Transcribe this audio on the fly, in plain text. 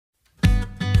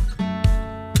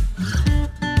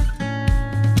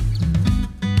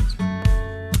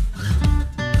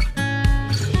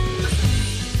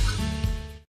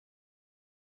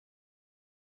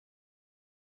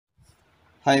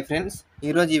Hi friends,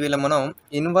 ఈరోజు ఈ వీడియోలో మనం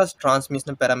ఇన్వర్స్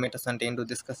ట్రాన్స్మిషన్ పారామీటర్స్ అంటే ఏంటో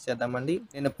డిస్కస్ చేద్దామండి.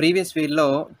 నేను ప్రీవియస్ వీడియోలో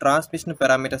ట్రాన్స్మిషన్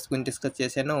పారామీటర్స్ గురించి డిస్కస్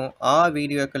చేశాను. ఆ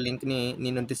వీడియో యొక్క లింక్ని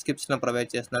నేను డిస్క్రిప్షన్లో ప్రొవైడ్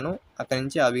చేస్తున్నాను. అక్కడి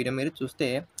నుంచి ఆ వీడియో మీరు చూస్తే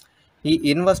ఈ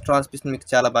ఇన్వర్స్ ట్రాన్స్మిషన్ మీకు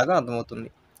చాలా బాగా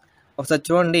అర్థమవుతుంది. ఒకసారి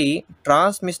చూడండి,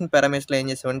 ట్రాన్స్మిషన్ పారామీటర్స్లో ఏం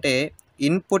చేసామంటే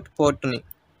ఇన్పుట్ పోర్ట్ని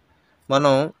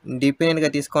మనం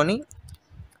డిపెండెంట్గా తీసుకొని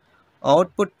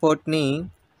అవుట్పుట్ పోర్ట్ని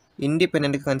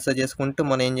ఇండిపెండెంట్గా కన్సిడర్ చేసుకుంటూ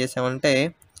మనం ఏం చేసామంటే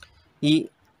ఈ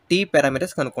టీ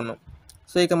పారామీటర్స్ కనుక్కున్నాం.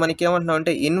 సో ఇక మనకి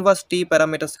ఏమంటున్నామంటే ఇన్వర్స్ టీ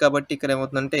పారామీటర్స్ కాబట్టి ఇక్కడ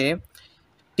ఏమవుతుందంటే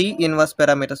టీ ఇన్వర్స్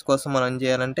పారామీటర్స్ కోసం మనం ఏం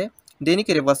చేయాలంటే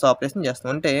దీనికి రివర్స్ ఆపరేషన్ చేస్తాం.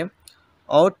 అంటే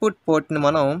అవుట్పుట్ పోర్ట్ని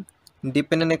మనం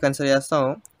డిపెండెంట్గా కన్సిడర్ చేస్తాం,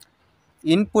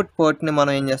 ఇన్పుట్ పోర్ట్ని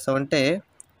మనం ఏం చేస్తామంటే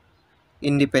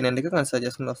ఇండిపెండెంట్గా కన్సిడర్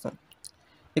చేసుకుని వస్తాం.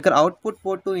 ఇక్కడ అవుట్పుట్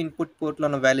పోర్టు ఇన్పుట్ పోర్ట్లో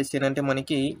ఉన్న వాల్యూస్ ఏంటంటే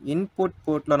మనకి ఇన్పుట్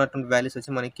పోర్ట్లో ఉన్నటువంటి వాల్యూస్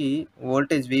వచ్చి మనకి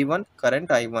వోల్టేజ్ V1,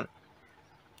 కరెంట్ I1.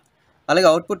 అలాగే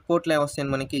అవుట్పుట్ పోర్ట్లో ఏమొస్తాయి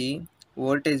మనకి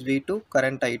వోల్టేజ్ V2,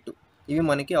 కరెంట్ I2. ఇవి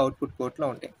మనకి అవుట్పుట్ పోర్ట్లో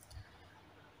ఉంటాయి.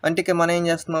 అంటే ఇక మనం ఏం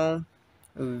చేస్తున్నాం,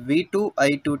 V2,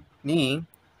 I2ని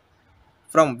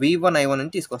ఫ్రమ్ V1, I1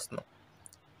 అని తీసుకొస్తున్నాం.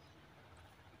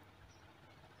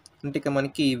 అంటే ఇక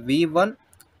మనకి V1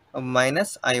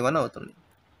 మైనస్ I1 అవుతుంది.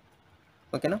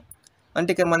 ఓకేనా?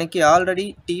 అంటే ఇక మనకి ఆల్రెడీ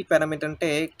టీ పారామీటర్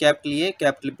అంటే క్యాపిటల్ ఏ,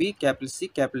 capital B, capital C,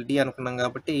 capital D అనుకున్నాం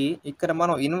కాబట్టి ఇక్కడ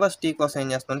మనం ఇన్వర్స్ టీ కోసం ఏం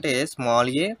చేస్తాం అంటే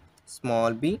స్మాల్ ఏ,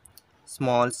 small B,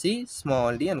 small C,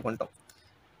 small D అనుకుంటాం.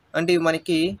 అంటే ఇవి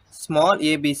మనకి స్మాల్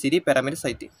ఏబిసిడి పారామీటర్స్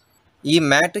అయితే ఈ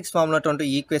మ్యాట్రిక్స్ ఫామ్లో ఉన్నటువంటి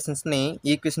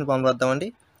ఈక్వేషన్ ఫామ్లో వద్దామండి.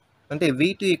 అంటే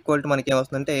V2 ఈక్వల్ టు మనకి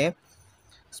ఏమొస్తుందంటే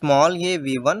small A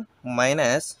V1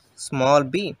 minus small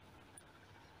B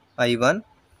I1,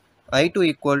 I2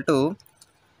 equal to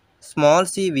small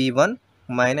C V1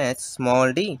 minus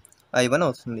small D I1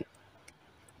 అవుతుంది.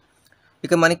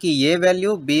 ఇక మనకి ఏ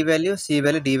value, B value, C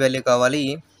value, D value కావాలి.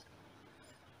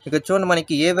 ఇక చూడండి,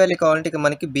 మనకి ఏ వాల్యూ కావాలంటే ఇక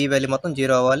మనకి బి వాల్యూ మొత్తం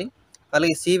 0 అవ్వాలి.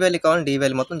 అలాగే సి వాల్యూ కావాలంటే డి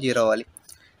వాల్యూ మొత్తం 0 అవ్వాలి.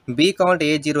 బి కావాలంటే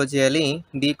ఏ 0 చేయాలి,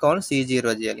 డి కావాలంటే సి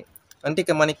 0 చేయాలి. అంటే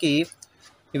ఇక మనకి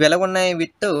ఇవి ఎలా ఉన్నాయి,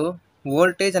 విత్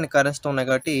వోల్టేజ్ అండ్ కరెంట్స్తో ఉన్నాయి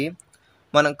కాబట్టి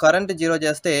మనం కరెంట్ 0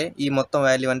 చేస్తే ఈ మొత్తం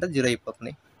వాల్యూ అంటే 0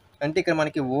 అయిపోతుంది. అంటే ఇక్కడ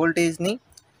మనకి వోల్టేజ్ని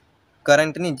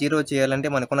కరెంట్ని 0 చేయాలంటే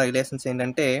మనకున్న రిలేషన్స్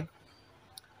ఏంటంటే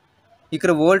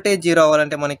ఇక్కడ వోల్టేజ్ 0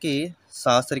 అవ్వాలంటే మనకి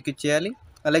షార్ట్ సర్క్యూట్ చేయాలి,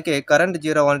 అలాగే కరెంట్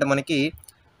 0 అవ్వాలంటే మనకి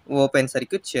ఓపెన్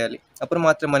సర్క్యూట్ చేయాలి. అప్పుడు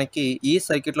మాత్రం మనకి ఈ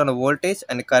సర్క్యూట్లో ఉన్న వోల్టేజ్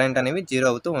అండ్ కరెంట్ అనేవి 0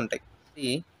 అవుతూ ఉంటాయి.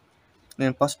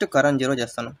 నేను ఫస్ట్ కరెంట్ 0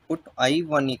 చేస్తాను. Put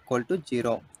I1 equal to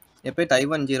 0. ఎప్పుడైతే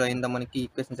I1 0 అయిందో మనకి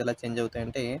ఈక్వేషన్స్ ఎలా change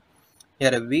అవుతాయంటే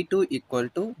here V2 equal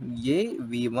to A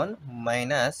V1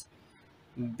 minus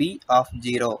B of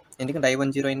 0. ఎందుకంటే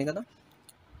I1 0 అయింది కదా.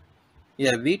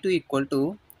 here V2 equal to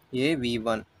A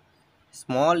V1,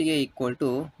 small A equal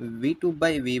to V2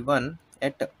 by V1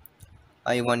 at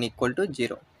I1 equal to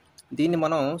 0. దీన్ని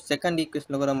మనం second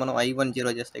ఈక్వేషన్లో కూడా మనం I1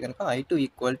 0 చేస్తే కనుక I2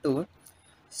 equal to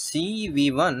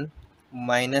CV1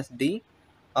 minus D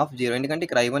of 0. ఎందుకంటే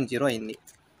ఇక్కడ I1 0 అయింది.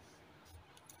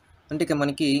 అంటే ఇక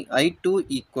మనకి I2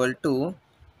 equal to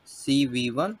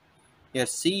CV1, here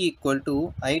C equal to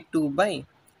I2 by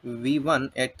V1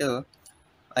 at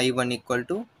I1 equal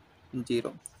to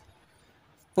 0.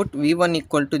 Put V1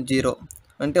 equal to 0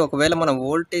 అంటే ఒకవేళ మనం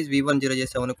వోల్టేజ్ V1 0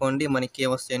 చేసామనుకోండి, మనకి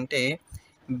ఏమొస్తాయి అంటే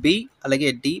B అలాగే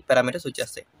D పారామీటర్స్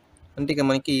వచ్చేస్తాయి. అంటే ఇక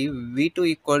మనకి V2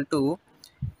 equal to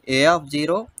A of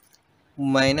 0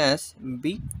 minus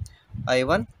B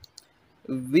I1,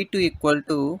 V2 equal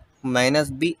to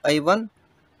minus B I1,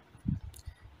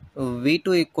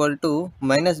 V2 equal to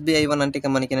minus B I1 అంటే ఇక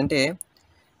మనకి ఏంటంటే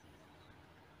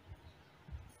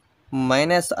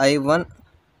minus I1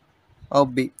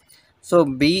 of B. So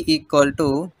B equal to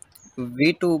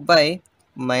V2 by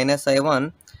minus I1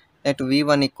 at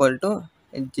V1 equal to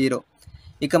 0.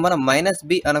 ఇక మనం minus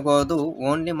B అనుకోవద్దు,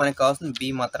 only మనకు కావాల్సిన B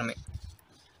మాత్రమే.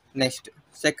 నెక్స్ట్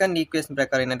సెకండ్ ఈక్వేషన్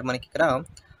ప్రకారం ఏంటంటే మనకి ఇక్కడ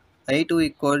I2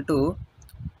 equal to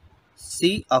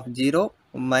C of 0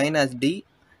 minus D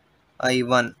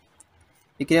I1.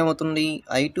 ఇక్కడ ఏమవుతుంది,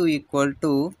 I2 equal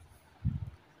to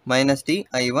minus D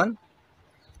I1.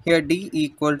 Here D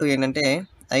equal to ఏంటంటే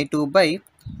I2 బై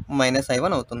మైనస్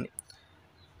I1 అవుతుంది.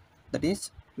 That is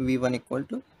V1 equal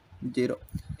to 0.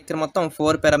 ఇక్కడ మొత్తం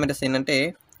 4 పారామీటర్స్ ఏంటంటే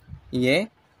ఏ,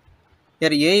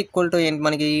 హియర్ ఏ ఈక్వల్ టు ఏంటి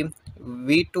మనకి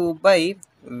V2 by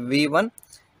V1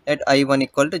 at I1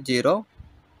 equal to 0.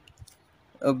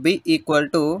 B equal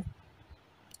to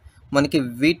మనకి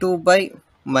V2 by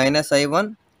minus I1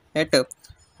 at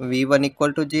V1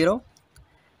 equal to 0.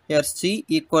 Here C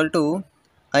equal to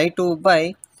I2 by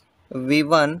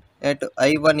V1 at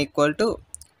I1 equal to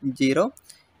 0.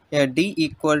 Here D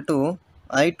equal to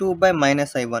I2 by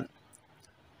minus I1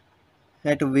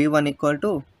 at V1 equal to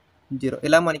 0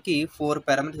 ఇలా మనకి 4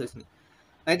 parameters వచ్చినాయి.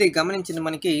 అయితే గమనించింది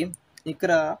మనకి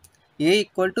ఇక్కడ A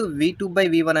equal to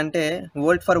V2/V1 అంటే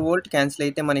volt for volt cancel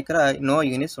అయితే మన ఇక్కడ నో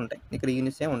యూనిట్స్ ఉంటాయి. ఇక్కడ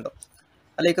యూనిట్స్ ఏమి ఉండవు.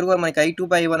 అలా ఇక్కడ కూడా మనకి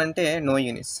I2/I1 అంటే నో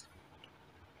యూనిట్స్.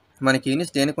 మనకి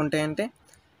యూనిట్స్ దేనికి ఉంటాయంటే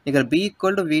ఇక్కడ B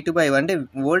ఈక్వల్ టు V2/I1 అంటే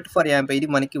వోల్ట్ ఫర్ యాంప్ ఇది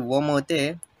మనకి ఓమ్ అవుతే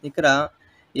ఇక్కడ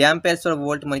యాంపేర్స్ ఫర్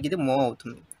వోల్ట్ మనకి ఇది మో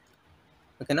అవుతుంది.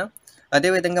 ఓకేనా?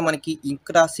 అదేవిధంగా మనకి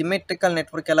ఇక్కడ సిమెట్రికల్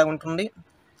నెట్వర్క్ ఎలా ఉంటుంది,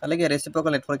 అలాగే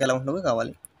రెసిప్రోకల్ నెట్వర్క్ ఎలా ఉంటుందో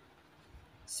కావాలి.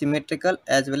 Symmetrical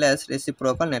as well as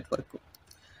reciprocal network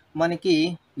మనకి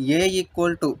A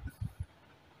ఈక్వల్ టు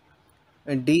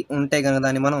D ఉంటే కనుక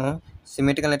దాన్ని మనం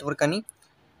సిమెట్రికల్ నెట్వర్క్ అని,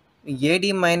 AD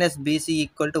minus BC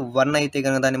equal to 1 అయితే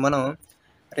కనుక దాన్ని మనం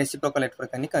రెసిప్రోకల్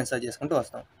నెట్వర్క్ అని కన్సిడర్ చేసుకుంటూ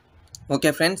వస్తాం.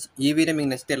 ఓకే ఫ్రెండ్స్, ఈ వీడియో మీకు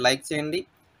నచ్చితే లైక్ చేయండి,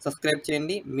 సబ్స్క్రైబ్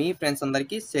చేయండి, మీ ఫ్రెండ్స్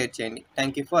అందరికీ షేర్ చేయండి.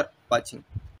 Thank you for watching.